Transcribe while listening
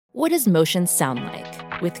What does motion sound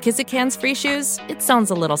like? With Kizikans free shoes, it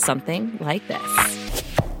sounds a little something like this.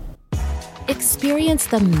 Experience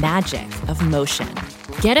the magic of motion.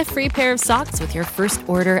 Get a free pair of socks with your first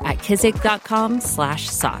order at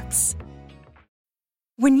kizik.com/socks.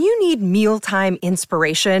 When you need mealtime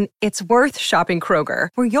inspiration, it's worth shopping Kroger,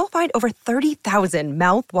 where you'll find over 30,000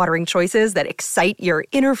 mouth-watering choices that excite your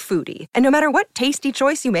inner foodie. And no matter what tasty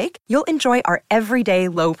choice you make, you'll enjoy our everyday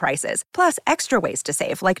low prices, plus extra ways to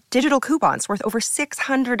save, like digital coupons worth over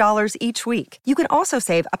 $600 each week. You can also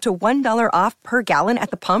save up to $1 off per gallon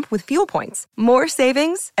at the pump with fuel points. More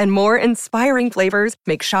savings and more inspiring flavors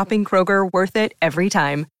make shopping Kroger worth it every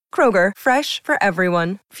time. Kroger, fresh for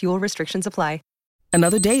everyone. Fuel restrictions apply.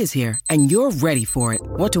 Another day is here, and you're ready for it.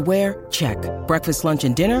 What to wear? Check. Breakfast, lunch,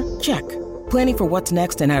 and dinner? Check. Planning for what's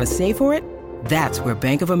next and how to save for it? That's where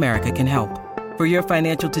Bank of America can help. For your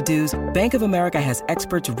financial to-dos, Bank of America has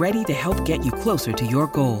experts ready to help get you closer to your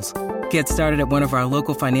goals. Get started at one of our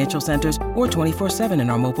local financial centers or 24/7 in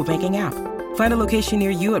our mobile banking app. Find a location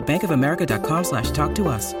near you at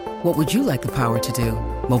bankofamerica.com/talktous. What would you like the power to do?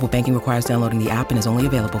 Mobile banking requires downloading the app and is only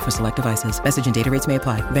available for select devices. Message and data rates may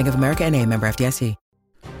apply. Bank of America N.A., member FDIC.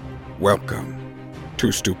 Welcome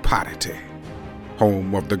to Stupidity,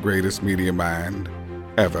 home of the greatest media mind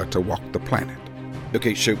ever to walk the planet.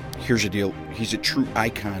 Okay, so here's the deal. He's a true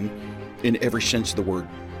icon in every sense of the word.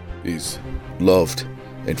 He's loved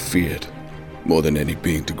and feared more than any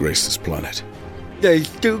being to grace this planet. There's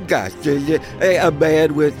two guys. A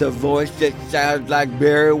man with a voice that sounds like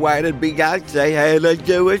Barry White and Beyonce had a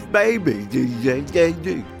Jewish baby.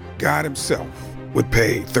 God himself would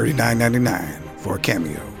pay $39.99 for a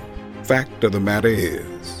cameo. Fact of the matter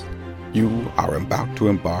is, you are about to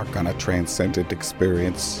embark on a transcendent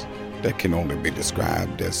experience that can only be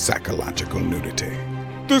described as psychological nudity.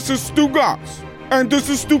 This is Stu Goss, and this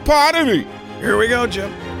is Stupidity. Here we go,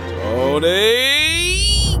 Jim.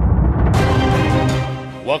 Tony!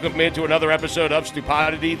 Welcome into another episode of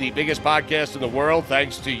Stupidity, the biggest podcast in the world,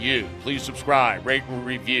 thanks to you. Please subscribe, rate,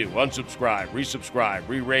 review, unsubscribe, resubscribe,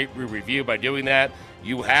 re-rate, re-review. By doing that,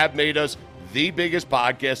 you have made us the biggest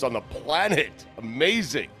podcast on the planet.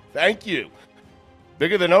 Amazing. Thank you.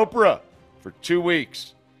 Bigger than Oprah for 2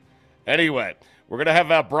 weeks. Anyway, we're going to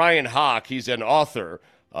have Bryan Hoch. He's an author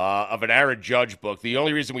of an Aaron Judge book. The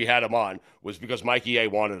only reason we had him on was because Mikey A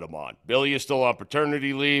wanted him on. Billy is still on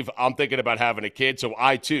paternity leave. I'm thinking about having a kid, so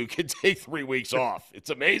I, too, can take 3 weeks off. It's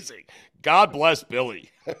amazing. God bless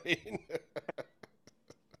Billy.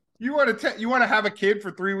 You want to have a kid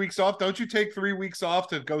for 3 weeks off? Don't you take 3 weeks off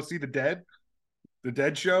to go see The Dead? The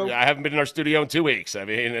Dead show? Yeah, I haven't been in our studio in 2 weeks. I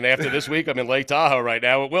mean, and after this week, I'm in Lake Tahoe right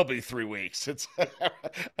now. It will be 3 weeks. I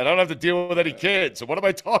don't have to deal with any kids. So what am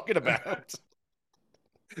I talking about?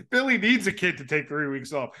 Billy needs a kid to take 3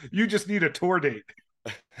 weeks off. You just need a tour date.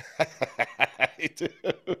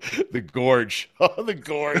 The gorge. Oh, the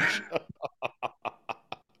gorge.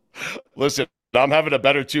 Listen, I'm having a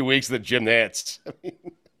better 2 weeks than Jim Nantz.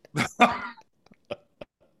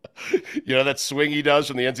 You know that swing he does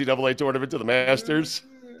from the NCAA tournament to the Masters?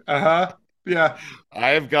 Yeah. I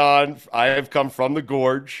have come from the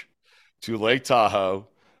gorge to Lake Tahoe.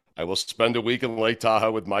 I will spend a week in Lake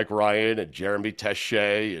Tahoe with Mike Ryan and Jeremy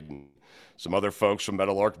Teche and some other folks from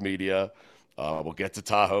Meadowlark Media. We'll get to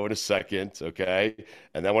Tahoe in a second, okay?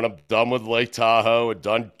 And then when I'm done with Lake Tahoe and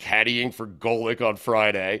done caddying for Golick on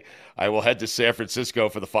Friday, I will head to San Francisco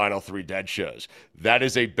for the final 3 Dead shows. That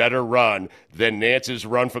is a better run than Nance's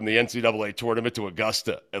run from the NCAA tournament to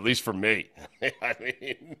Augusta, at least for me. I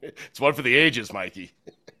mean, it's one for the ages, Mikey.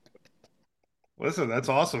 Listen, that's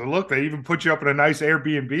awesome. Look, they even put you up in a nice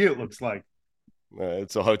Airbnb, it looks like.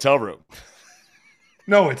 It's a hotel room.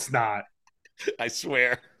 No, it's not. I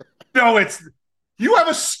swear. No, you have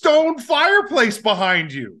a stone fireplace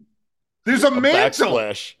behind you. There's a mantle.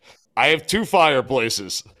 Backsplash. I have 2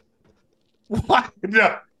 fireplaces. What?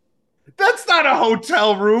 No, that's not a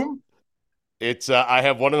hotel room. It's I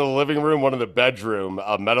have one in the living room, one in the bedroom.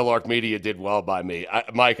 Meadowlark Media did well by me.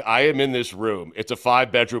 Mike, I am in this room. It's a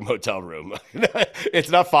 5-bedroom hotel room.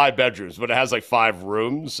 It's not 5 bedrooms, but it has like 5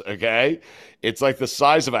 rooms, okay? It's like the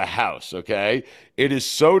size of a house, okay? It is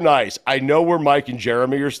so nice. I know where Mike and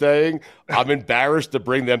Jeremy are staying. I'm embarrassed to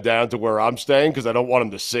bring them down to where I'm staying because I don't want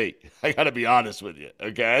them to see. I got to be honest with you,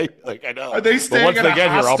 okay? Like, I know. Are they staying but once they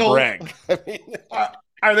get here, I'll brag.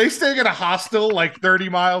 Are they staying at a hostel like 30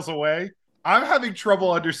 miles away? I'm having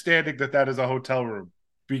trouble understanding that is a hotel room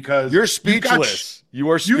because you're speechless. You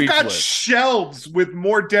are speechless. You've got shelves with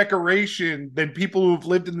more decoration than people who've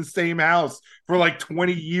lived in the same house for like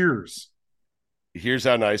 20 years. Here's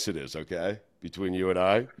how nice it is, okay? Between you and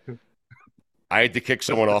I had to kick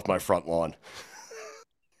someone off my front lawn.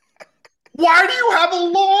 Why do you have a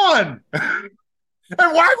lawn?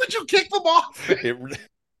 And why would you kick them off? It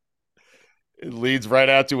leads right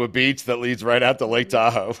out to a beach that leads right out to Lake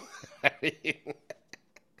Tahoe.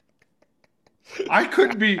 I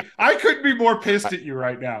couldn't be more pissed at you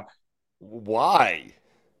right now. Why?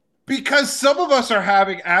 Because some of us are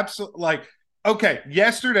having okay,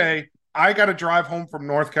 yesterday I got to drive home from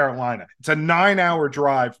North Carolina. It's a 9-hour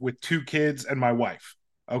drive with 2 kids and my wife.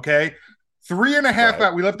 Okay. 3.5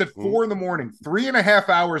 hours. We left at 4 a.m. 3.5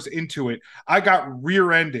 hours into it, I got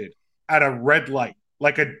rear-ended at a red light,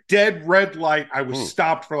 like a dead red light. I was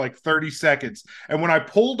stopped for like 30 seconds. And when I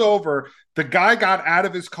pulled over, the guy got out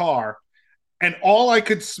of his car and all I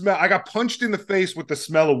could smell, I got punched in the face with the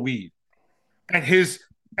smell of weed. And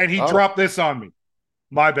he dropped this on me.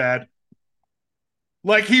 My bad.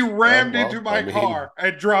 Like he rammed into my car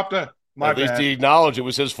and dropped At least he acknowledged it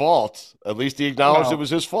was his fault. It was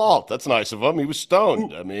his fault. That's nice of him. He was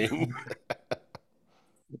stoned. I mean.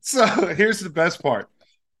 So here's the best part.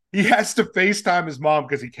 He has to FaceTime his mom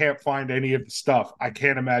because he can't find any of the stuff. I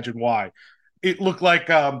can't imagine why. It looked like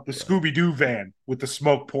the Scooby-Doo van with the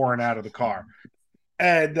smoke pouring out of the car.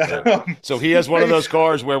 And so he has one of those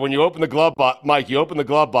cars where when you open the glove box, Mike, you open the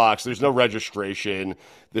glove box, there's no registration,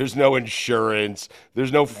 there's no insurance,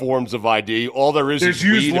 there's no forms of ID. All there is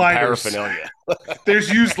weed and paraphernalia.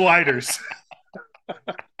 There's used lighters.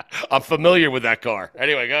 I'm familiar with that car.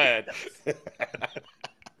 Anyway, go ahead.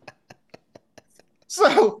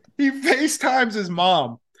 So he FaceTimes his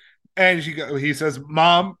mom, and he says,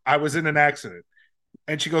 "Mom, I was in an accident."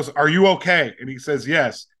 And she goes, "Are you okay?" And he says,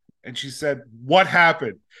 "Yes." And she said, "What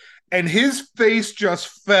happened?" And his face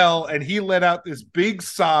just fell, and he let out this big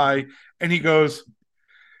sigh, and he goes,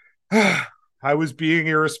 "I was being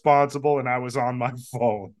irresponsible, and I was on my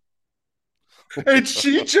phone." And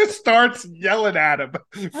she just starts yelling at him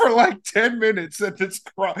for like 10 minutes at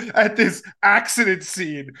this accident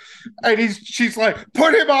scene. And she's like,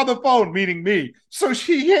 "Put him on the phone," meaning me. So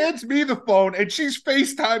she hands me the phone, and she's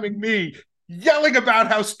FaceTiming me, yelling about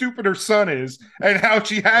how stupid her son is and how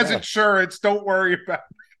she has insurance. Don't worry about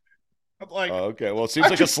it. I'm like, okay, well, it seems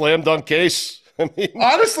like a slam dunk case. I mean,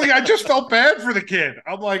 honestly, I just felt bad for the kid.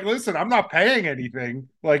 I'm like, listen, I'm not paying anything.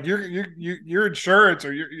 Like your insurance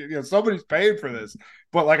or somebody's paying for this.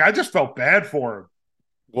 But like, I just felt bad for him.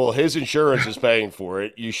 Well, his insurance is paying for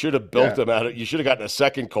it. You should have built him out. You should have gotten a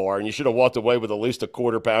second car, and you should have walked away with at least a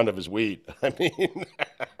quarter pound of his weed. I mean.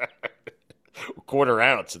 Quarter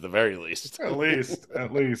ounce at the very least. At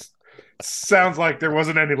least. Sounds like there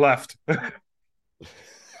wasn't any left.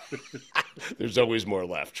 There's always more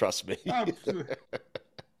left, trust me.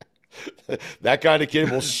 That kind of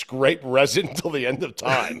kid will scrape resin until the end of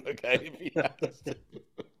time, okay?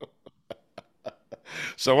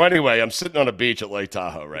 So anyway, I'm sitting on a beach at Lake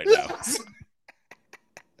Tahoe right now.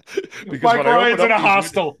 Mike Ryan's in a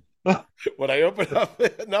hostel. When I open up,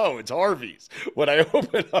 no, it's Harvey's. When I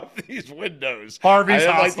open up these windows, Harvey's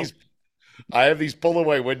hostel. I have these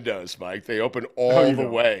pull-away windows, Mike. They open all the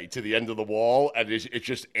way to the end of the wall, and it's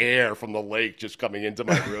just air from the lake just coming into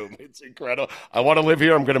my room. It's incredible. I want to live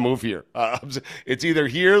here. I'm going to move here. It's either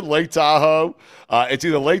here, Lake Tahoe. It's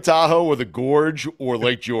either Lake Tahoe or the Gorge or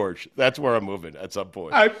Lake George. That's where I'm moving at some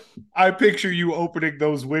point. I picture you opening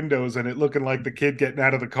those windows and it looking like the kid getting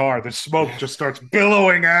out of the car. The smoke just starts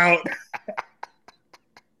billowing out.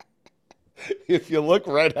 If you look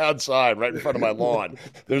right outside, right in front of my lawn,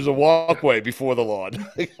 there's a walkway before the lawn.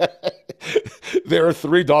 There are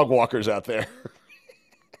 3 dog walkers out there.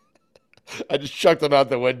 I just chucked them out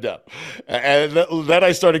the window. And then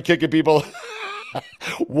I started kicking people,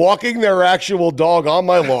 walking their actual dog on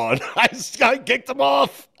my lawn. I kicked them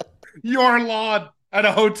off. Your lawn at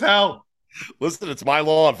a hotel. Listen, it's my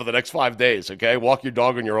lawn for the next 5 days, okay? Walk your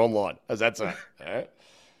dog on your own lawn. How's that sound? All right.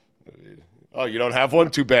 Oh, you don't have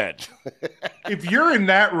one? Too bad. If you're in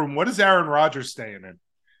that room, what is Aaron Rodgers staying in?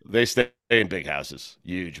 They stay in big houses,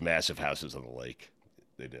 huge, massive houses on the lake.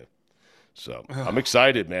 They do. So I'm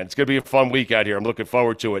excited, man. It's going to be a fun week out here. I'm looking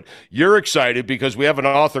forward to it. You're excited because we have an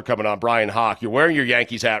author coming on, Bryan, Hoch. You're wearing your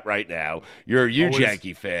Yankees hat right now. You're a huge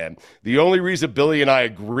Yankee fan. The only reason Billy and I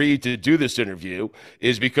agreed to do this interview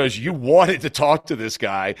is because you wanted to talk to this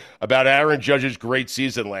guy about Aaron Judge's great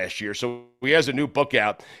season last year. So he has a new book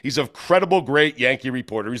out. He's a credible, great Yankee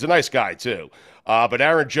reporter. He's a nice guy, too. But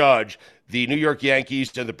Aaron Judge, the New York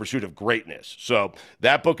Yankees and the Pursuit of Greatness. So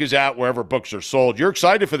that book is out wherever books are sold. You're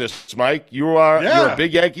excited for this, Mike. You're a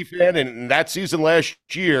big Yankee fan, and that season last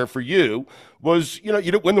year for you was, you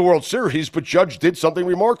didn't win the World Series, but Judge did something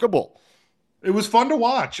remarkable. It was fun to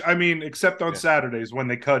watch. I mean, except on Saturdays when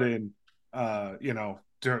they cut in,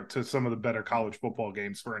 to some of the better college football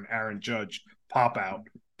games for an Aaron Judge pop out.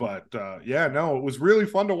 But yeah, no, it was really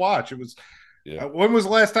fun to watch. It was. Yeah. When was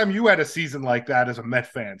the last time you had a season like that as a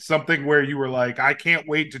Met fan? Something where you were like, I can't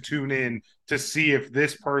wait to tune in to see if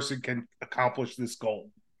this person can accomplish this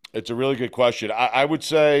goal. It's a really good question. I would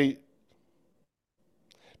say,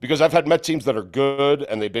 because I've had Met teams that are good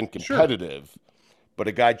and they've been competitive, but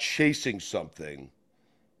a guy chasing something,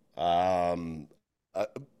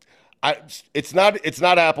 it's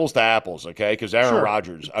not apples to apples, okay? Because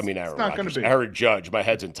Aaron Judge, my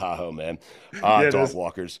head's in Tahoe, man. Dog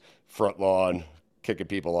walkers, front lawn, kicking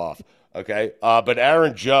people off, okay? But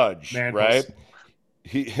Aaron Judge, right?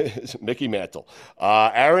 Mickey Mantle.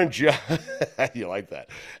 Aaron Judge, you like that?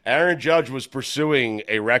 Aaron Judge was pursuing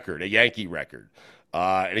a record, a Yankee record,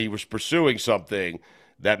 and he was pursuing something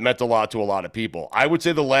that meant a lot to a lot of people. I would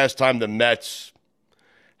say the last time the Mets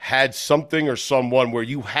had something or someone where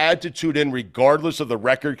you had to tune in regardless of the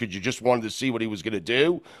record because you just wanted to see what he was going to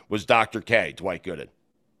do was Dr. K, Dwight Gooden.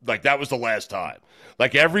 Like, that was the last time.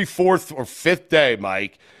 Like, every fourth or fifth day,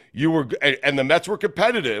 Mike, you were – and the Mets were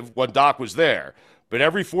competitive when Doc was there. But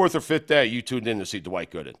every fourth or fifth day, you tuned in to see Dwight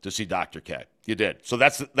Gooden, to see Dr. K. You did. So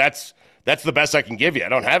that's the best I can give you. I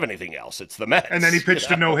don't have anything else. It's the Mets. And then he pitched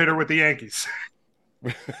a no-hitter with the Yankees.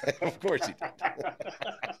 Of course he did.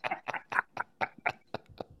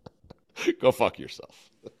 Go fuck yourself.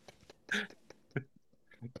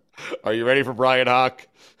 Are you ready for Bryan Hoch?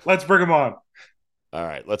 Let's bring him on. All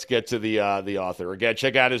right, let's get to the author. Again,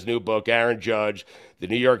 check out his new book, Aaron Judge, The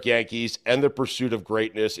New York Yankees and the Pursuit of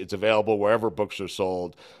Greatness. It's available wherever books are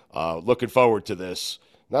sold. Looking forward to this.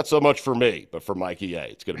 Not so much for me, but for Mikey A.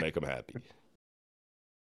 It's going to make him happy.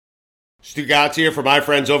 Stu Gatz here for my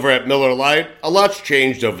friends over at Miller Lite. A lot's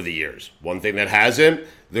changed over the years. One thing that hasn't,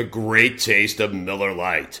 the great taste of Miller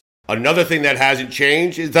Lite. Another thing that hasn't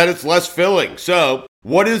changed is that it's less filling. So,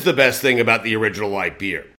 what is the best thing about the original light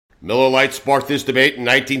beer? Miller Lite sparked this debate in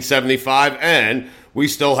 1975, and we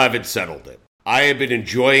still haven't settled it. I have been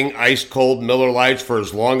enjoying ice-cold Miller Lites for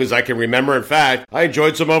as long as I can remember. In fact, I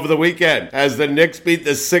enjoyed some over the weekend. As the Knicks beat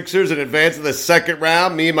the Sixers in advance of the second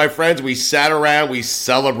round, me and my friends, we sat around, we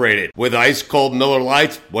celebrated. With ice-cold Miller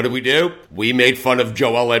Lites, what did we do? We made fun of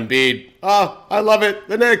Joel Embiid. Oh, I love it,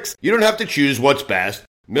 the Knicks. You don't have to choose what's best.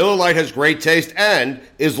 Miller Lite has great taste and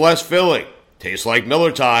is less filling. Tastes like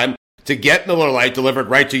Miller time. To get Miller Lite delivered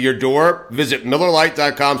right to your door, visit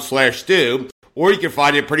MillerLite.com/stew, or you can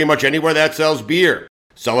find it pretty much anywhere that sells beer.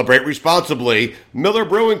 Celebrate responsibly. Miller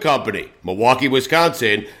Brewing Company, Milwaukee,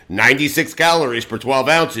 Wisconsin, 96 calories per 12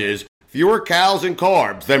 ounces, fewer calories and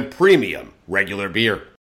carbs than premium regular beer.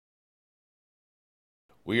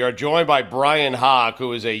 We are joined by Bryan Hoch,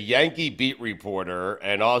 who is a Yankee beat reporter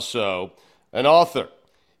and also an author.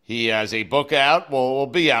 He has a book out, will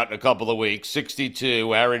be out in a couple of weeks,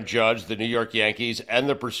 62, Aaron Judge, the New York Yankees, and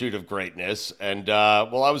the Pursuit of Greatness. And, I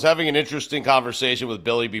was having an interesting conversation with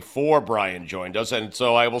Billy before Bryan joined us, and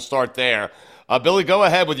so I will start there. Billy, go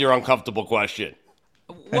ahead with your uncomfortable question.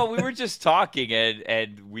 Well, we were just talking,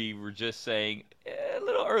 and we were just saying a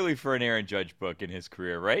little early for an Aaron Judge book in his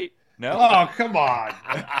career, right? No? Oh, come on.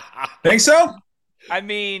 Think so? I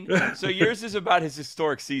mean, so yours is about his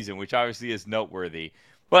historic season, which obviously is noteworthy.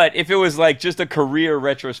 But if it was like just a career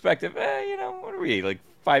retrospective, what are we, like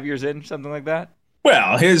 5 years in, something like that?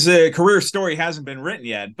 Well, his career story hasn't been written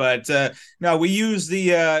yet, but no, we use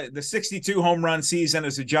the 62 home run season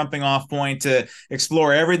as a jumping off point to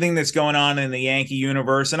explore everything that's going on in the Yankee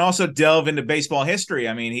universe and also delve into baseball history.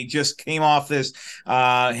 I mean, he just came off this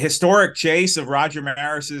historic chase of Roger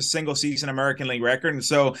Maris's single season American League record. And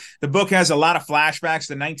so the book has a lot of flashbacks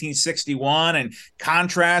to 1961 and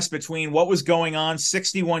contrast between what was going on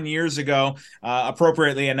 61 years ago,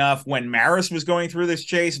 appropriately enough, when Marist was going through this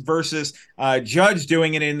chase versus Judge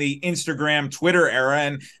doing it in the Instagram, Twitter era,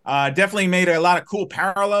 and definitely made a lot of cool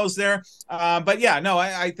parallels there. But yeah, no,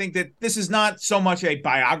 I think that this is not so much a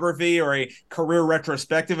biography or a career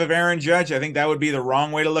retrospective of Aaron Judge. I think that would be the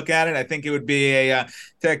wrong way to look at it. I think it would be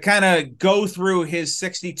to kind of go through his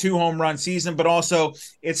 62 home run season, but also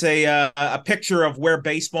it's a picture of where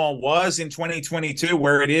baseball was in 2022,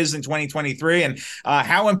 where it is in 2023, and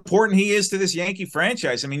how important he is to this Yankee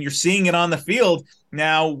franchise. I mean, you're seeing it on the field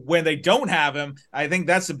now when they don't have him. I think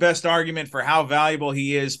that's the best argument for how valuable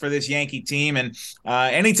he is for this Yankee team. And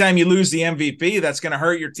anytime you lose the MVP, that's going to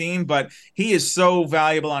hurt your team. But he is so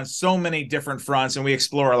valuable on so many different fronts, and we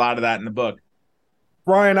explore a lot of that in the book.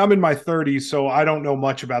 Bryan, I'm in my 30s, so I don't know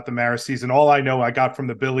much about the Marist season. All I know I got from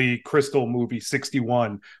the Billy Crystal movie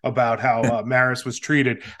 61 about how Marist was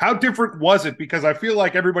treated. How different was it? Because I feel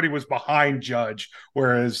like everybody was behind Judge,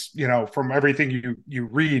 whereas, from everything you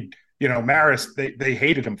read, Marist, they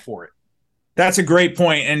hated him for it. That's a great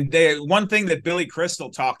point. And one thing that Billy Crystal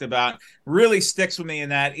talked about really sticks with me in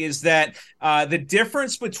that is that the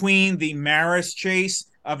difference between the Marist chase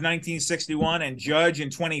of 1961 and Judge in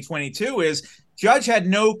 2022 is Judge had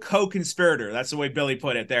no co-conspirator. That's the way Billy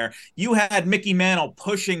put it there. You had Mickey Mantle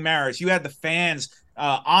pushing Marist. You had the fans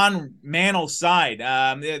on Mantle's side.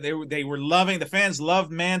 They were loving, the fans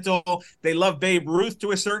loved Mantle. They loved Babe Ruth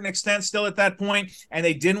to a certain extent still at that point, and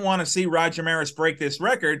they didn't want to see Roger Maris break this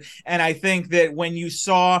record. And I think that when you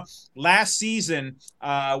saw last season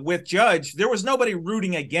with Judge, there was nobody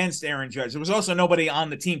rooting against Aaron Judge. There was also nobody on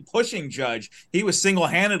the team pushing Judge. He was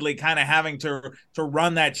single-handedly kind of having to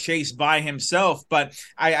run that chase by himself. But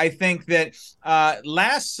I think that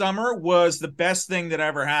last summer was the best thing that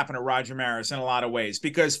ever happened to Roger Maris in a lot of ways,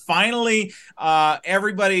 because finally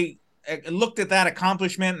everybody looked at that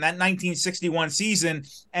accomplishment in that 1961 season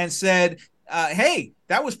and said, hey,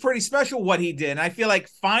 that was pretty special what he did. And I feel like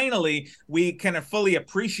finally we can fully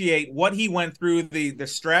appreciate what he went through, the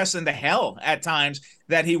stress and the hell at times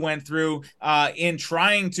that he went through in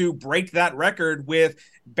trying to break that record with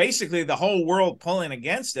basically the whole world pulling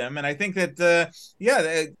against him. And I think that,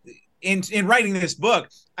 in writing this book,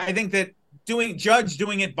 I think that Judge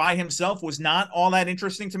doing it by himself was not all that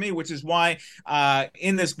interesting to me, which is why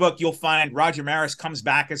in this book you'll find Roger Maris comes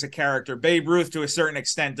back as a character. Babe Ruth to a certain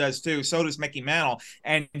extent does too. So does Mickey Mantle.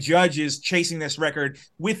 And Judge is chasing this record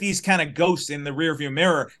with these kind of ghosts in the rearview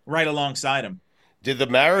mirror right alongside him. Did the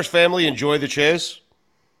Maris family enjoy the chase?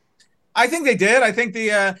 I think they did. I think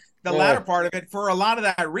the latter part of it for a lot of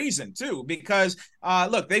that reason too, because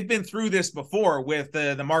look, they've been through this before with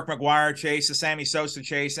the Mark McGwire chase, the Sammy Sosa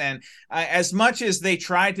chase, and as much as they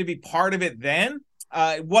tried to be part of it then,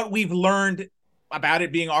 what we've learned about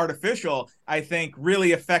it being artificial, I think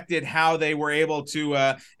really affected how they were able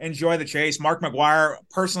to enjoy the chase. Mark McGwire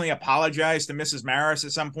personally apologized to Mrs. Maris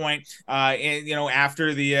at some point,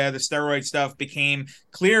 after the steroid stuff became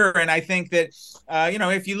clear. And I think that,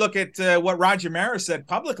 if you look at what Roger Maris said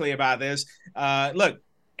publicly about this, look,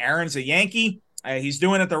 Aaron's a Yankee. He's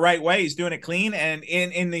doing it the right way. He's doing it clean. And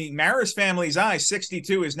in the Maris family's eyes,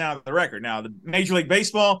 62 is now the record. Now, the Major League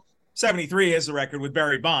Baseball, 73 is the record with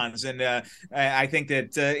Barry Bonds. And I think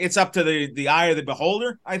that it's up to the eye of the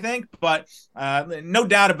beholder, I think. But no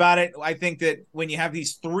doubt about it, I think that when you have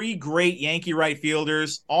these three great Yankee right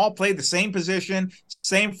fielders, all played the same position,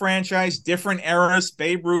 same franchise, different eras,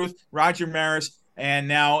 Babe Ruth, Roger Maris, and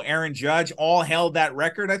now Aaron Judge, all held that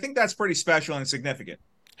record. I think that's pretty special and significant.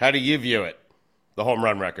 How do you view it, the home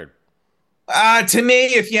run record? To me,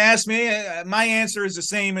 if you ask me, my answer is the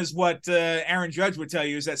same as what Aaron Judge would tell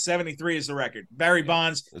you, is that 73 is the record. Barry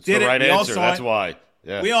Bonds That's did the right it. We answer. all saw That's it. why.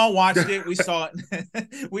 Yeah. We all watched it. We saw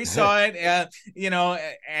it. We saw it,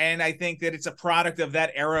 and I think that it's a product of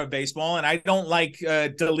that era of baseball. And I don't like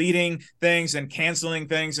deleting things and canceling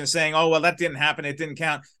things and saying, oh, well, that didn't happen. It didn't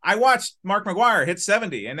count. I watched Mark McGwire hit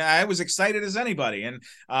 70, and I was excited as anybody. And,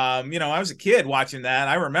 I was a kid watching that.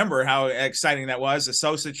 I remember how exciting that was, the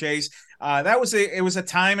Sosa chase. It was a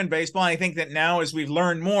time in baseball. And I think that now, as we've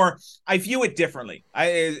learned more, I view it differently.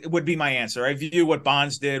 It would be my answer. I view what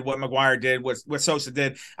Bonds did, what McGwire did, what Sosa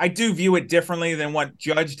did. I do view it differently than what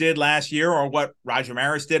Judge did last year or what Roger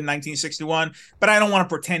Maris did in 1961. But I don't want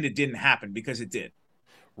to pretend it didn't happen, because it did.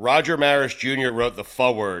 Roger Maris Jr. wrote the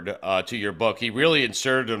foreword to your book. He really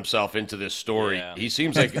inserted himself into this story. Yeah. He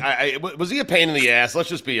seems like was he a pain in the ass? Let's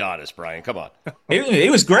just be honest, Brian. Come on. He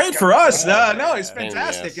was great for us. No, it's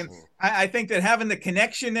fantastic. And I think that having the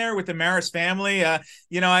connection there with the Maris family,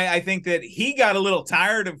 I think that he got a little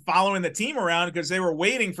tired of following the team around because they were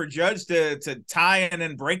waiting for Judge to tie in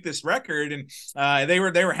and break this record. And they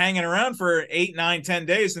were hanging around for 8, 9, 10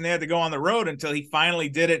 days, and they had to go on the road until he finally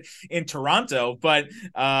did it in Toronto. But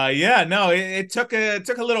it took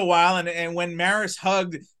a little while. And when Maris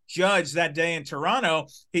hugged Judge that day in Toronto,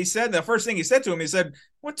 he said, the first thing he said to him, he said,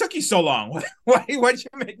 "What took you so long? Why'd you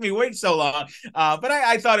make me wait so long?" But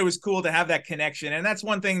I thought it was cool to have that connection. And that's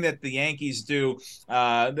one thing that the Yankees do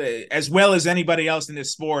as well as anybody else in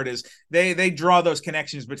this sport, is they draw those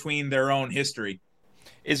connections between their own history.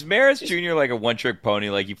 Is Marist Jr. like a one-trick pony?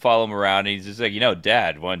 Like, you follow him around and he's just like,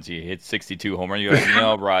 Dad, once you hit 62 home run, you're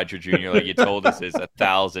like, Roger Jr., like, you told us this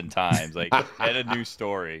 1,000 times. Like, had a new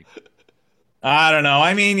story. I don't know.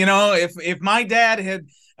 I mean, if my dad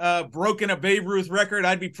had broken a Babe Ruth record,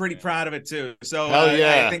 I'd be pretty proud of it too. So hell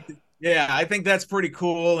yeah. Yeah, I think that's pretty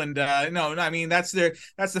cool. And no, I mean that's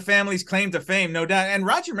the family's claim to fame, no doubt. And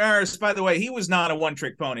Roger Maris, by the way, he was not a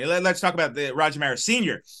one-trick pony. Let's talk about the Roger Maris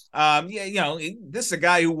Sr. Yeah, this is a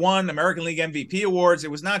guy who won American League MVP awards.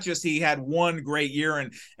 It was not just he had one great year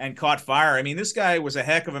and caught fire. I mean, this guy was a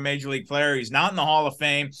heck of a major league player. He's not in the Hall of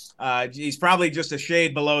Fame. He's probably just a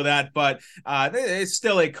shade below that, but it's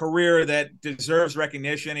still a career that deserves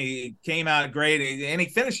recognition. He came out great, and he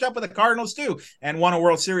finished up with the Cardinals too, and won a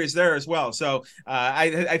World Series there as well. So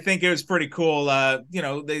I think it was pretty cool,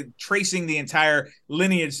 tracing the entire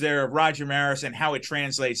lineage there of Roger Maris and how it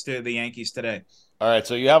translates to the Yankees today. All right,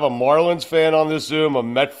 so you have a Marlins fan on this Zoom, a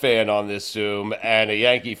Met fan on this Zoom, and a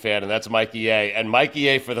Yankee fan, and that's Mikey A. And Mikey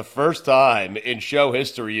A, for the first time in show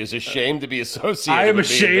history, is ashamed to be associated I am with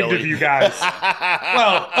ashamed of you guys.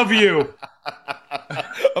 Well, of you.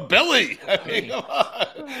 Billy. I mean, come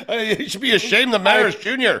on. You should be ashamed of Maris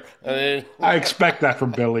Jr. I expect that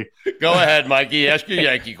from Billy. Go ahead, Mikey. Ask your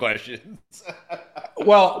Yankee questions.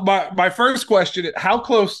 Well, my first question, how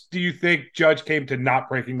close do you think Judge came to not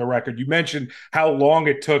breaking the record? You mentioned how long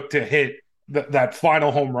it took to hit that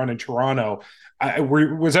final home run in Toronto.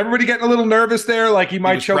 Was everybody getting a little nervous there? Like he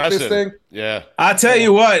might choke this thing? Yeah. I'll tell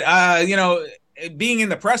you what, being in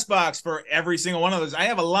the press box for every single one of those, I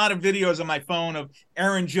have a lot of videos on my phone of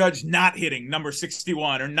Aaron Judge not hitting number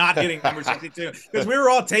 61 or not hitting number 62 because we were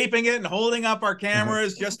all taping it and holding up our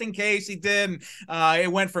cameras just in case he did. And,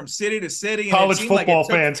 it went from city to city. And college football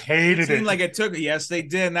fans hated it. It seemed like it took. Yes, they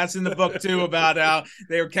did. And that's in the book too about how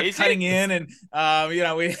they were kept cutting in. And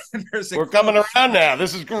we're coming around now.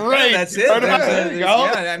 This is great. Yeah, that's it.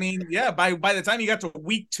 I mean, by the time you got to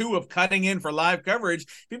week 2 of cutting in for live coverage,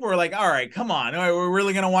 people were like, all right, come on. We're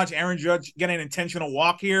really going to watch Aaron Judge get an intentional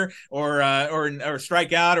walk here or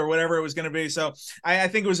strike out or whatever it was going to be. So I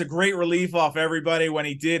think it was a great relief off everybody when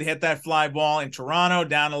he did hit that fly ball in Toronto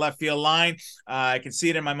down the left field line. I can see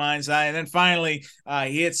it in my mind's eye. And then finally,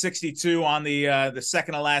 he hit 62 on the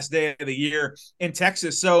second to last day of the year in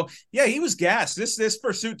Texas. So, yeah, he was gassed. This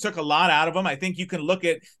pursuit took a lot out of him. I think you can look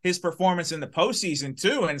at his performance in the postseason,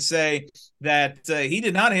 too, and say that he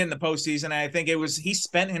did not hit in the postseason. I think he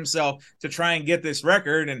spent himself to try and get this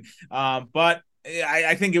record. And but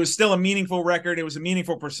I think it was still a meaningful record. It was a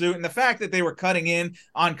meaningful pursuit. And the fact that they were cutting in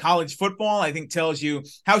on college football, I think tells you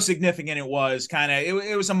how significant it was.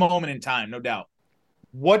 It was a moment in time, no doubt.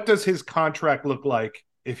 What does his contract look like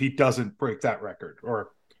if he doesn't break that record or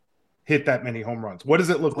hit that many home runs? What does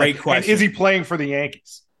it look like? Question. And is he playing for the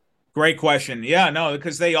Yankees? Great question. Yeah, no,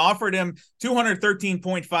 because they offered him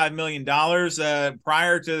 $213.5 million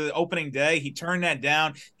prior to opening day. He turned that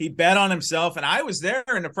down. He bet on himself. And I was there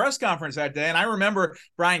in the press conference that day. And I remember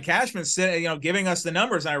Brian Cashman said, giving us the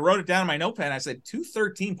numbers. And I wrote it down in my notepad. I said,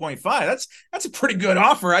 213.5. That's a pretty good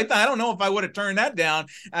offer. I don't know if I would have turned that down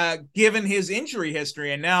given his injury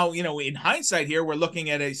history. And now, in hindsight here, we're looking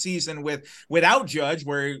at a season without Judge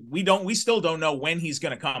where we still don't know when he's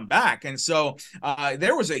going to come back. And so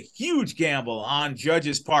there was a huge gamble on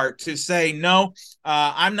Judge's part to say, no,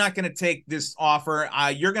 I'm not going to take this offer.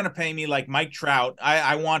 You're going to pay me like Mike Trout.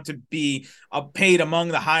 I want to be paid among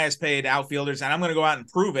the highest paid outfielders, and I'm going to go out and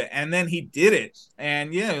prove it. And then he did it.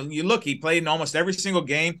 And, you look, he played in almost every single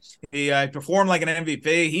game. He performed like an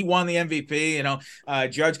MVP. He won the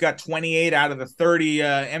MVP. Judge got 28 out of the 30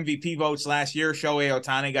 MVP votes last year. Shohei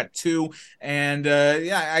Ohtani got 2. And,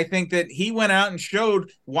 I think that he went out and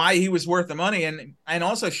showed why he was worth the money and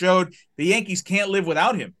also showed the Yankees can't live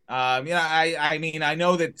without him. I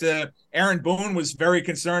know that Aaron Boone was very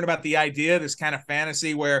concerned about the idea, this kind of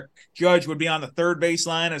fantasy where Judge would be on the third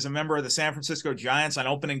baseline as a member of the San Francisco Giants on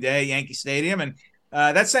opening day at Yankee Stadium. And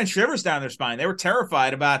that sent shivers down their spine. They were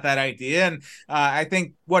terrified about that idea. And I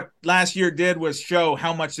think what last year did was show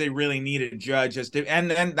how much they really needed Judge.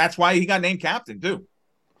 And that's why he got named captain, too.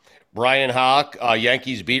 Bryan Hoch,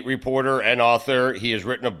 Yankees beat reporter and author. He has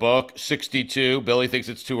written a book, 62. Billy thinks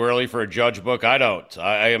it's too early for a Judge book. I don't.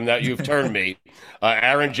 I am not. You've turned me.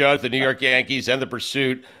 Aaron Judge, the New York Yankees, and the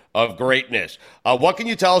pursuit of greatness. What can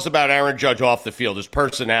you tell us about Aaron Judge off the field, his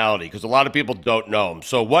personality? Because a lot of people don't know him.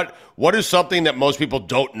 So what is something that most people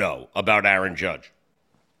don't know about Aaron Judge?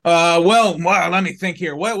 Let me think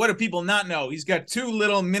here. What do people not know? He's got 2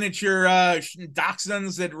 little miniature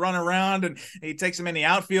dachshunds that run around, and he takes them in the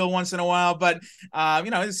outfield once in a while. But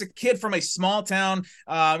it's a kid from a small town, 2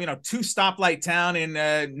 stoplight town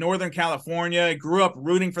in Northern California. He grew up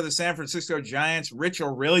rooting for the San Francisco Giants. Rich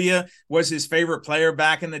Aurelia was his favorite player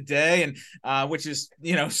back in the day, and which is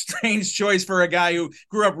strange choice for a guy who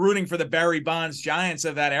grew up rooting for the Barry Bonds Giants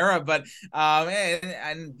of that era. But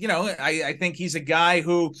I think he's a guy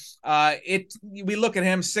who too. We look at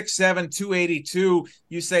him 6'7", 282.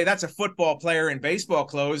 You say that's a football player in baseball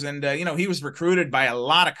clothes, and he was recruited by a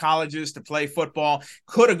lot of colleges to play football.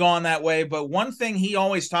 Could have gone that way, but one thing he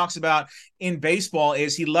always talks about in baseball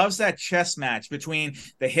is he loves that chess match between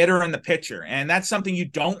the hitter and the pitcher, and that's something you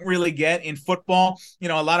don't really get in football.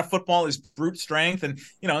 A lot of football is brute strength, and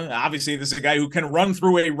obviously this is a guy who can run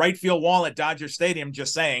through a right field wall at Dodger Stadium.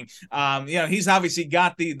 Just saying, he's obviously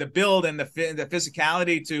got the build and the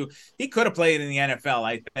physicality to. He could have played in the NFL,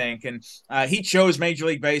 I think, and he chose Major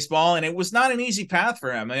League Baseball, and it was not an easy path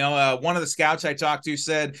for him. One of the scouts I talked to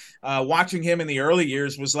said watching him in the early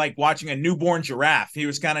years was like watching a newborn giraffe. He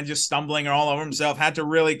was kind of just stumbling all over himself, had to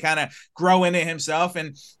really kind of grow into himself,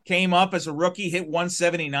 and came up as a rookie, hit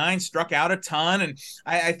 179, struck out a ton. And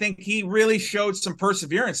I think he really showed some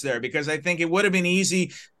perseverance there, because I think it would have been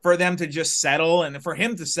easy for them to just settle, and for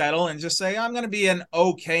him to settle and just say, I'm going to be an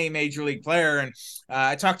okay major league player. And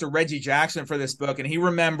I talked to Reggie Jackson for this book, and he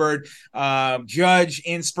remembered Judge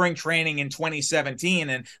in spring training in 2017.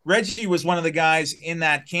 And Reggie was one of the guys in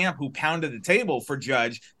that camp who pounded the table for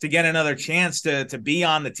Judge to get another chance to be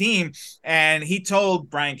on the team. And he told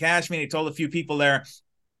Brian Cashman, he told a few people there,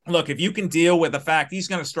 look, if you can deal with the fact he's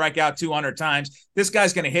going to strike out 200 times, this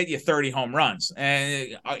guy's going to hit you 30 home runs.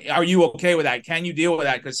 And are you okay with that? Can you deal with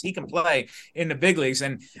that? Because he can play in the big leagues.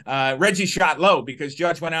 And Reggie shot low because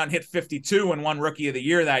Judge went out and hit 52 and won Rookie of the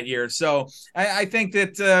Year that year. So I think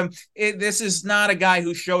that this is not a guy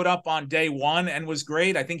who showed up on day one and was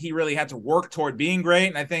great. I think he really had to work toward being great.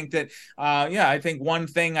 And I think that, I think one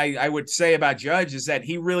thing I would say about Judge is that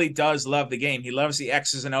he really does love the game. He loves the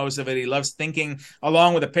X's and O's of it. He loves thinking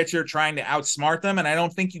along with a pitcher, trying to outsmart them, and I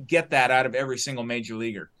don't think you get that out of every single major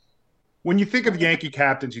leaguer. When you think of Yankee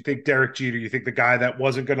captains, you think Derek Jeter, you think the guy that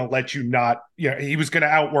wasn't going to let you he was going to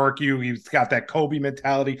outwork you. He's got that Kobe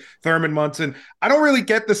mentality, Thurman Munson. I don't really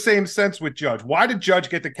get the same sense with Judge. Why did Judge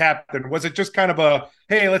get the captain? Was it just kind of a,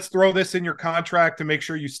 hey, let's throw this in your contract to make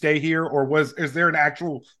sure you stay here? Or is there an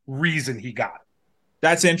actual reason he got it?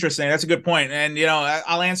 That's interesting. That's a good point. And,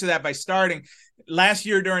 I'll answer that by starting. Last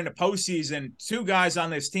year during the postseason, two guys on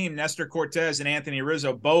this team, Nestor Cortez and Anthony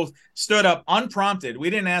Rizzo, both stood up unprompted. We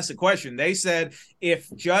didn't ask the question. They said,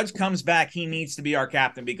 if Judge comes back, he needs to be our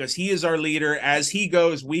captain because he is our leader. As he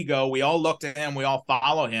goes, we go. We all look to him. We all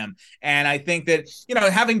follow him. And I think that,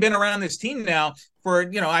 having been around this team now,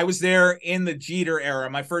 I was there in the Jeter era.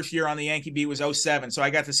 My first year on the Yankee beat was 2007. So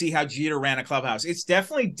I got to see how Jeter ran a clubhouse. It's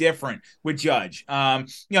definitely different with Judge.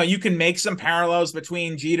 You can make some parallels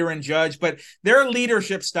between Jeter and Judge, but their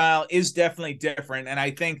leadership style is definitely different. And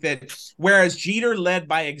I think that whereas Jeter led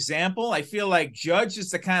by example, I feel like Judge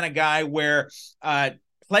is the kind of guy where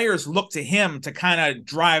players look to him to kind of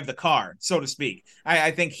drive the car, so to speak.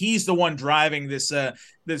 I think he's the one driving this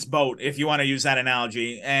boat, if you want to use that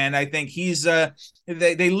analogy. And I think he's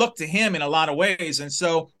they look to him in a lot of ways. And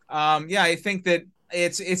so, I think that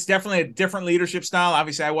it's definitely a different leadership style.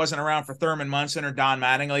 Obviously, I wasn't around for Thurman Munson or Don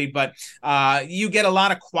Mattingly, but you get a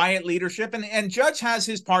lot of quiet leadership. And Judge has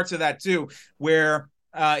his parts of that too, where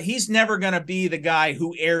he's never going to be the guy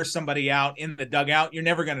who airs somebody out in the dugout. You're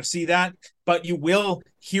never going to see that, but you will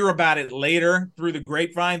hear about it later through the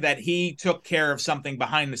grapevine that he took care of something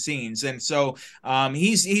behind the scenes. And so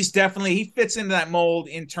he's definitely, he fits into that mold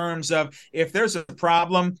in terms of if there's a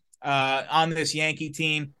problem on this Yankee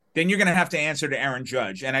team, then you're going to have to answer to Aaron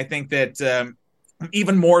Judge. And I think that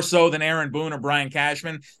even more so than Aaron Boone or Brian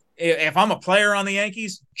Cashman, if I'm a player on the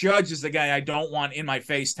Yankees, Judge is the guy I don't want in my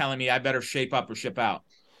face telling me I better shape up or ship out.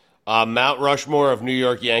 Mount Rushmore of New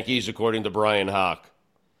York Yankees, according to Bryan Hoch.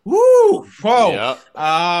 Woo! Whoa! Yep.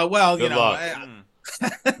 Well, Good luck.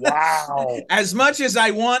 Wow. As much as I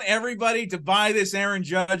want everybody to buy this Aaron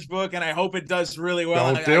Judge book, and I hope it does really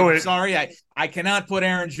well. Don't do it. Sorry, I cannot put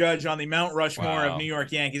Aaron Judge on the Mount Rushmore of New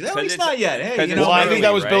York Yankees. At least not yet. Hey, I think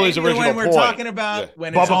that was Billy's original when we're point. Talking about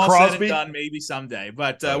when Bubba it's all Crosby? said and done, maybe someday.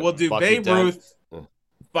 But we'll do Bucky Babe Dent. Ruth.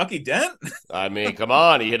 Bucky Dent? I mean, come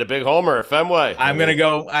on. He hit a big homer at Fenway. I'm going to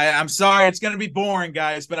go. I'm sorry. It's going to be boring,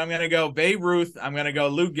 guys, but I'm going to go Babe Ruth. I'm going to go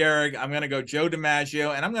Lou Gehrig. I'm going to go Joe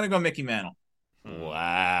DiMaggio, and I'm going to go Mickey Mantle.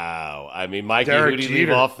 Wow. I mean, Mikey, Derek who'd he Jeter. leave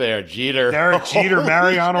off there? Jeter. Derek Jeter,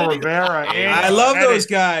 Mariano Rivera. I love those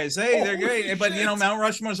guys. Hey, they're great. But, Mount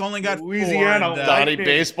Rushmore's only got Louisiana. 4. And, Donnie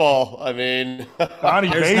Baseball. I mean, Donnie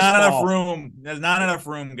there's Baseball. not enough room. There's not enough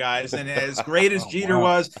room, guys. And as great as Jeter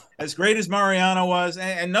was, as great as Mariano was,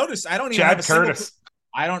 and notice I don't even have a Curtis. single.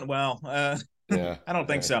 I don't. Well, yeah. I don't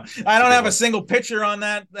think so. I don't have a single pitcher on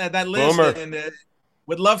that list, Boomer. and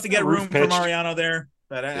would love to get Roof room pitched. for Mariano there.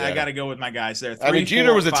 But I got to go with my guys there. I mean, 3, Jeter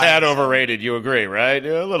 4, was a 5, tad 7. overrated. You agree, right?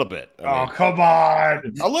 Yeah, a little bit. I mean, come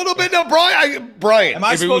on. a little bit. No, Brian. Am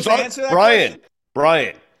I supposed to answer that question?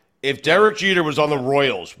 Brian, if Derek Jeter was on the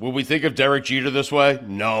Royals, would we think of Derek Jeter this way?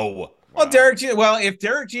 No. Well, if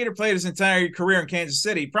Derek Jeter played his entire career in Kansas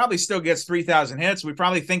City, he probably still gets 3,000 hits. We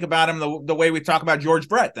probably think about him the way we talk about George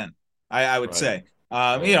Brett then, I would say.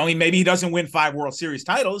 Maybe he doesn't win 5 World Series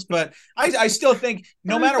titles, but I still think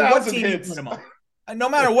no matter what team you put him on, no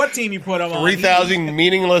matter what team you put him on, 3,000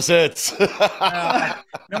 meaningless hits.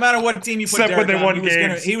 No matter what team you put Except when Derek they on, won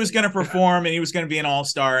games. he was going to perform, and he was going to be an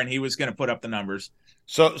all-star, and he was going to put up the numbers.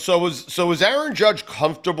 So was Aaron Judge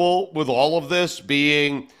comfortable with all of this,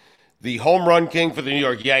 being the home run king for the New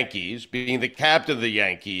York Yankees, being the captain of the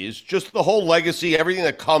Yankees, just the whole legacy, everything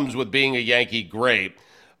that comes with being a Yankee great?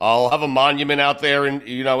 I'll have a monument out there in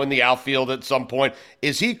the outfield at some point.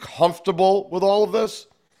 Is he comfortable with all of this?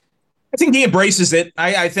 I think he embraces it.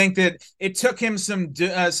 I think that it took him some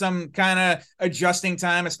kind of adjusting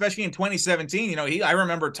time, especially in 2017. I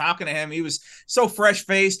remember talking to him. He was so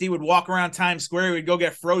fresh-faced. He would walk around Times Square. He would go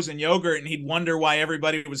get frozen yogurt, and he'd wonder why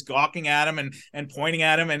everybody was gawking at him and pointing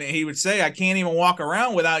at him. And he would say, "I can't even walk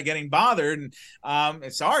around without getting bothered."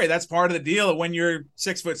 And sorry, that's part of the deal. When you're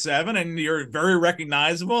 6'7" and you're very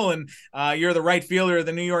recognizable, and you're the right fielder of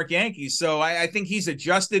the New York Yankees. So I think he's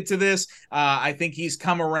adjusted to this. I think he's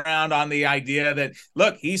come around on the idea that,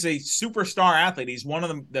 look, he's a superstar athlete. He's one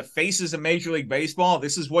of the faces of Major League Baseball.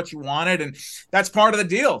 This is what you wanted, and that's part of the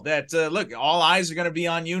deal. That look, all eyes are going to be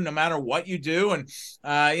on you no matter what you do. And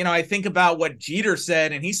I think about what Jeter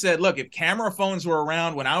said, and he said, "Look, if camera phones were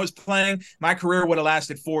around when I was playing, my career would have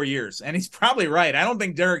lasted 4 years." And he's probably right. I don't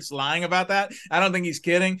think Derek's lying about that. I don't think he's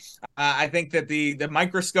kidding. I think that the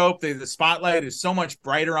microscope, the spotlight is so much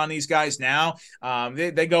brighter on these guys now.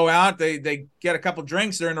 They go out, they get a couple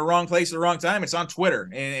drinks, they're in the wrong place at the wrong time. It's on Twitter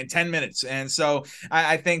in 10 minutes. And so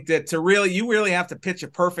I think that you really have to pitch a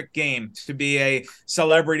perfect game to be a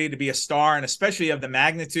celebrity, to be a star, and especially of the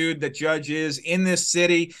magnitude that Judge is in this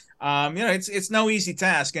city. It's no easy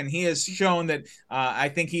task, and he has shown that. I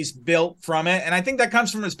think he's built from it, and I think that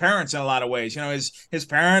comes from his parents in a lot of ways. His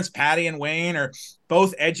parents, Patty and Wayne, are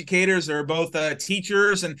both educators, or both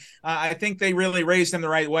teachers, and I think they really raised him the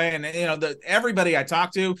right way. And everybody I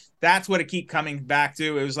talk to, that's what it keep coming back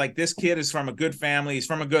to. It was like, this kid is from a good family, he's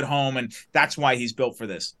from a good home, and that's why he's built for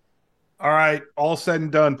this. All right, all said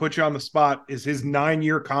and done, put you on the spot. Is his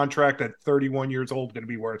 9-year contract at 31 years old going to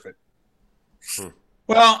be worth it?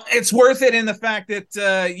 Well, it's worth it in the fact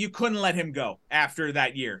that you couldn't let him go after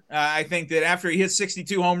that year. I think that after he hit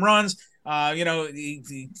 62 home runs,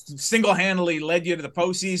 he single-handedly led you to the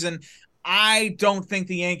postseason. I don't think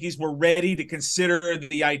the Yankees were ready to consider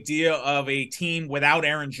the idea of a team without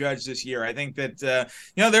Aaron Judge this year. I think that,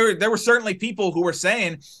 there were certainly people who were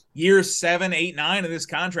saying years 7, 8, 9 of this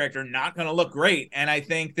contract are not going to look great. And I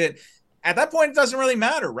think that at that point, it doesn't really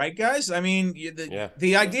matter, right, guys? I mean,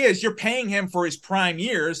 the idea is you're paying him for his prime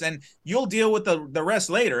years, and you'll deal with the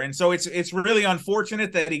rest later. And so it's really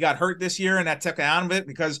unfortunate that he got hurt this year, and that took out of it,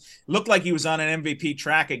 because it looked like he was on an MVP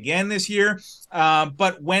track again this year.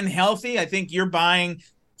 But when healthy, I think you're buying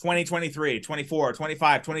 2023, 24,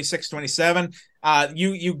 25, 26, 27.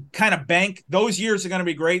 You kind of bank. Those years are going to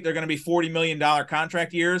be great. They're going to be $40 million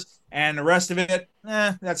contract years. And the rest of it,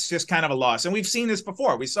 that's just kind of a loss. And we've seen this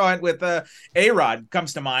before. We saw it with A-Rod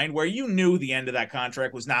comes to mind, where you knew the end of that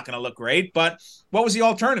contract was not going to look great. But what was the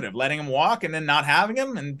alternative? Letting him walk and then not having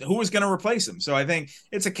him? And who was going to replace him? So I think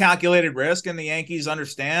it's a calculated risk, and the Yankees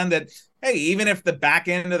understand that, hey, even if the back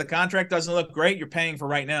end of the contract doesn't look great, you're paying for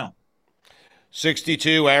right now.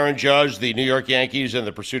 62, Aaron Judge, the New York Yankees and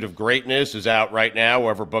the Pursuit of Greatness, is out right now,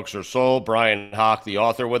 wherever books are sold. Bryan Hoch, the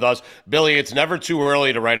author, with us. Billy, it's never too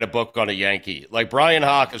early to write a book on a Yankee. Like, Bryan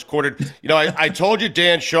Hoch has cornered, I told you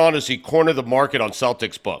Dan Shaughnessy cornered the market on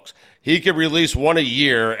Celtics books. He could release one a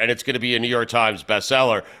year, and it's going to be a New York Times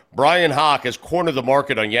bestseller. Bryan Hoch has cornered the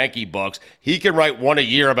market on Yankee books. He can write one a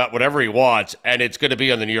year about whatever he wants, and it's going to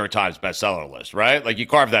be on the New York Times bestseller list, right? Like, you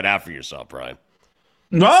carved that out for yourself, Bryan.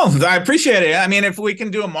 Well, I appreciate it. I mean, if we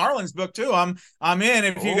can do a Marlins book too, I'm in.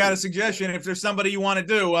 If you got a suggestion, if there's somebody you want to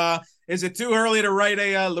do, is it too early to write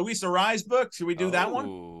a Luis Arraez book? Should we do that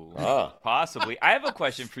one? Possibly. I have a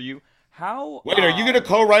question for you. Wait, are you going to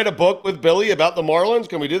co-write a book with Billy about the Marlins?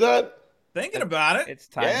 Can we do that? Thinking about it. It's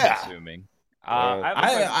time consuming.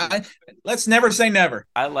 Let's never say never.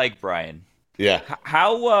 I like Bryan. Yeah.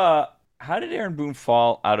 How did Aaron Boone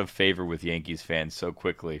fall out of favor with Yankees fans so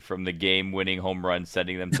quickly, from the game-winning home run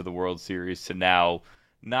sending them to the World Series to now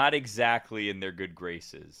not exactly in their good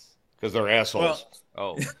graces? Because they're assholes.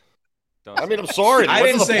 Oh. I mean, I'm sorry. I They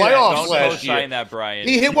didn't went to the say that. playoffs Don't last year. co-sign that, Brian.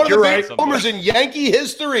 He hit one of the You're biggest right. homers in Yankee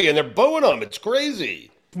history, and they're booing him. It's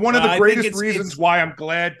crazy. One of I the think greatest it's- reasons why I'm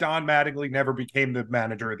glad Don Mattingly never became the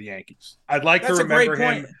manager of the Yankees. I'd like to That's a great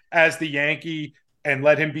remember him point. as the Yankee and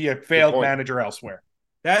let him be a failed manager elsewhere.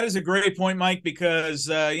 That is a great point, Mike, because,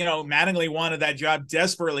 Mattingly wanted that job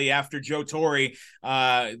desperately after Joe Torre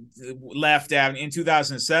left in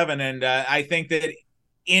 2007. And I think that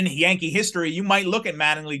in Yankee history, you might look at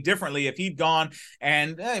Mattingly differently if he'd gone.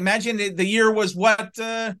 And imagine the year was what,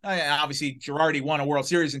 obviously Girardi won a World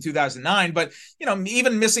Series in 2009, but,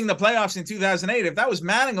 even missing the playoffs in 2008, if that was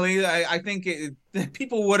Mattingly, I think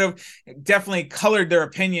people would have definitely colored their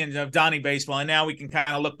opinion of Donnie Baseball. And now we can kind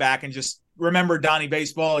of look back and just remember Donnie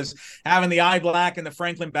Baseball as having the eye black and the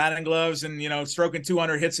Franklin batting gloves and, stroking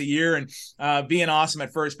 200 hits a year and being awesome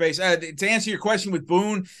at first base. To answer your question with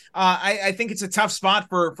Boone, I think it's a tough spot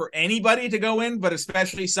for anybody to go in, but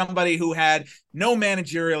especially somebody who had no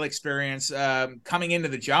managerial experience coming into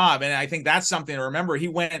the job. And I think that's something to remember. He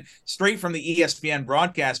went straight from the ESPN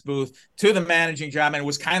broadcast booth to the managing job and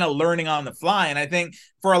was kind of learning on the fly. And I think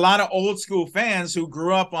for a lot of old school fans who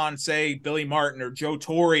grew up on, say, Billy Martin or Joe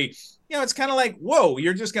Torre, it's kind of like, whoa,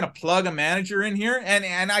 you're just going to plug a manager in here.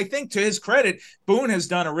 And I think to his credit, Boone has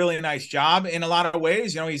done a really nice job in a lot of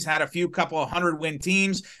ways. He's had a couple of 100-win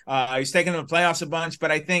teams. He's taken them to the playoffs a bunch.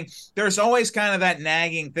 But I think there's always kind of that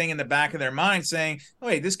nagging thing in the back of their mind saying, oh,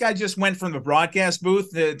 wait, this guy just went from the broadcast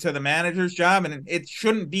booth to the manager's job, and it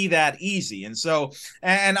shouldn't be that easy. And so,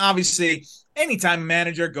 and obviously, anytime a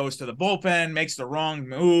manager goes to the bullpen, makes the wrong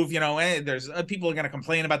move, there's people are going to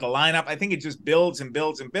complain about the lineup. I think it just builds and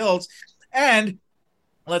builds and builds. And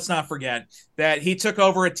let's not forget that he took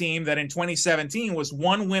over a team that in 2017 was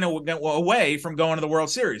one win away from going to the World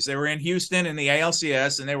Series. They were in Houston in the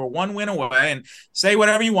ALCS, and they were one win away. And say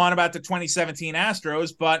whatever you want about the 2017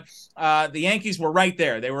 Astros, but the Yankees were right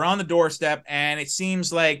there. They were on the doorstep, and it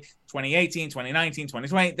seems like 2018, 2019,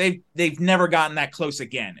 2020, they've never gotten that close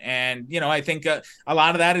again. And, I think a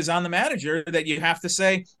lot of that is on the manager, that you have to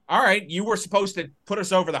say, all right, you were supposed to put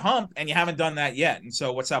us over the hump, and you haven't done that yet. And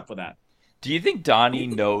so what's up with that? Do you think Donnie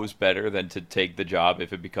knows better than to take the job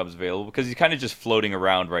if it becomes available? Because he's kind of just floating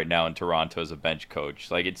around right now in Toronto as a bench coach.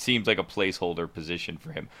 Like, it seems like a placeholder position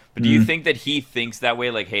for him. But do you think that he thinks that way?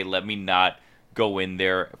 Like, hey, let me not go in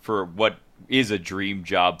there for what is a dream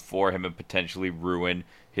job for him and potentially ruin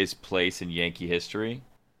his place in Yankee history?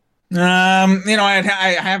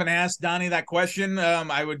 I haven't asked Donnie that question.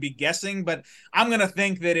 I would be guessing, but I'm going to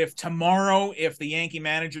think that if the Yankee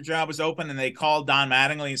manager job was open and they called Don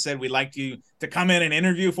Mattingly and said, we'd like you to come in and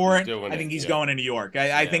interview for it, I think he's going to New York.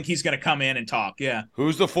 I think he's going to come in and talk. Yeah.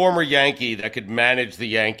 Who's the former Yankee that could manage the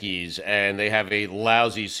Yankees and they have a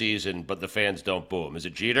lousy season, but the fans don't boo him? Is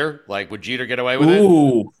it Jeter? Like, would Jeter get away with it?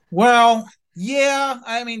 Ooh, well, yeah,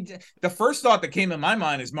 I mean, the first thought that came in my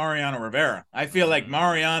mind is Mariano Rivera. I feel like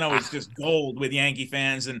Mariano is just gold with Yankee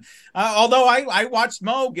fans. And although I watched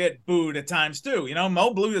Mo get booed at times too,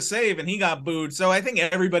 Mo blew the save and he got booed. So I think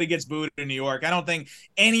everybody gets booed in New York. I don't think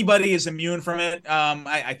anybody is immune from it.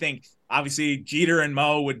 I think obviously Jeter and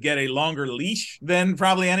Mo would get a longer leash than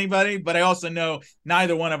probably anybody, but I also know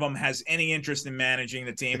neither one of them has any interest in managing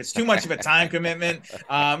the team. It's too much of a time commitment.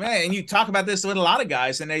 And you talk about this with a lot of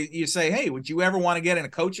guys, and you say, hey, would you ever want to get into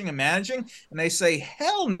coaching and managing? And they say,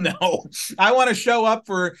 hell no. I want to show up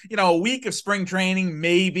for, a week of spring training,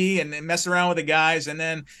 maybe, and mess around with the guys, and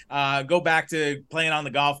then go back to playing on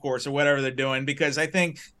the golf course or whatever they're doing, because I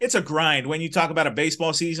think it's a grind. When you talk about a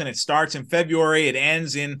baseball season, it starts in February, it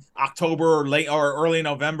ends in October or late or early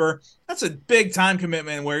November. That's a big time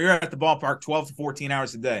commitment where you're at the ballpark 12 to 14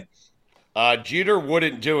 hours a day. Jeter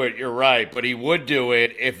wouldn't do it, you're right, but he would do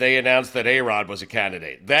it if they announced that A-Rod was a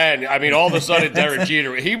candidate. Then, all of a sudden, Derek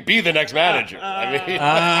Jeter, he'd be the next manager.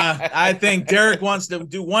 I think Derek wants to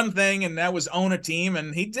do one thing, and that was own a team,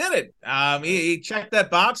 and he did it. He checked that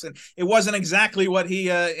box, and it wasn't exactly what he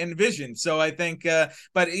envisioned. So I think,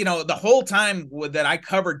 but the whole time that I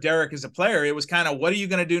covered Derek as a player, it was kind of, what are you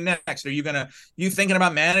going to do next? Are you thinking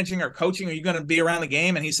about managing or coaching? Are you going to be around the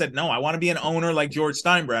game? And he said, no, I want to be an owner like George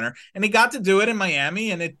Steinbrenner. And he got to do it in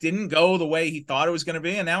Miami, and it didn't go the way he thought it was going to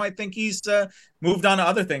be. And now I think he's moved on to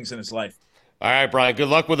other things in his life. All right, Brian, good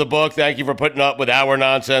luck with the book. Thank you for putting up with our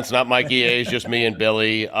nonsense, not Mikey A's, just me and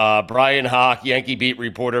Billy. Bryan Hoch, Yankee beat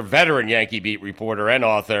reporter, veteran Yankee beat reporter and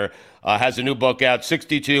author, has a new book out,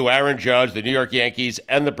 62, Aaron Judge, the New York Yankees,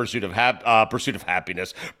 and the Pursuit of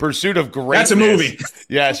Happiness, Pursuit of Greatness. That's a movie.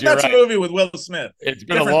 Yes, you're That's right. a movie with Will Smith. It's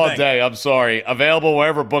been a long day. I'm sorry. Available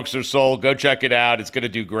wherever books are sold. Go check it out. It's going to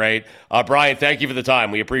do great. Brian, thank you for the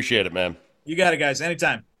time. We appreciate it, man. You got it, guys.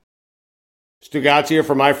 Anytime. Stugotz here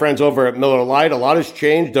for my friends over at Miller Lite. A lot has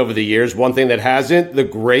changed over the years. One thing that hasn't, the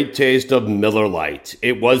great taste of Miller Lite.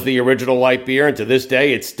 It was the original light beer, and to this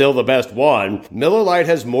day, it's still the best one. Miller Lite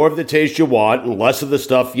has more of the taste you want and less of the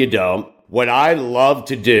stuff you don't. What I love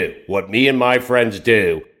to do, what me and my friends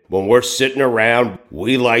do, when we're sitting around,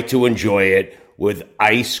 we like to enjoy it with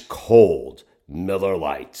ice cold Miller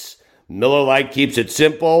Lites. Miller Lite keeps it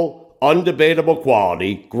simple, undebatable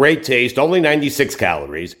quality, great taste, only 96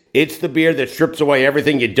 calories. It's the beer that strips away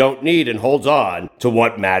everything you don't need and holds on to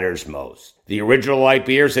what matters most. The original light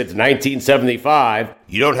beer since 1975.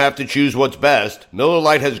 You don't have to choose what's best. Miller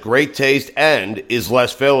Lite has great taste and is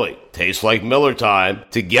less filling. Tastes like Miller time.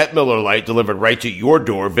 To get Miller Lite delivered right to your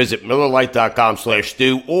door, visit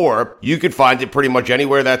MillerLite.com/stew, or you can find it pretty much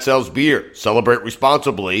anywhere that sells beer. Celebrate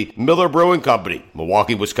responsibly. Miller Brewing Company,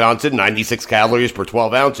 Milwaukee, Wisconsin, 96 calories per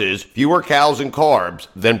 12 ounces, fewer calories and carbs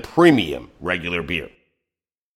than premium regular beer.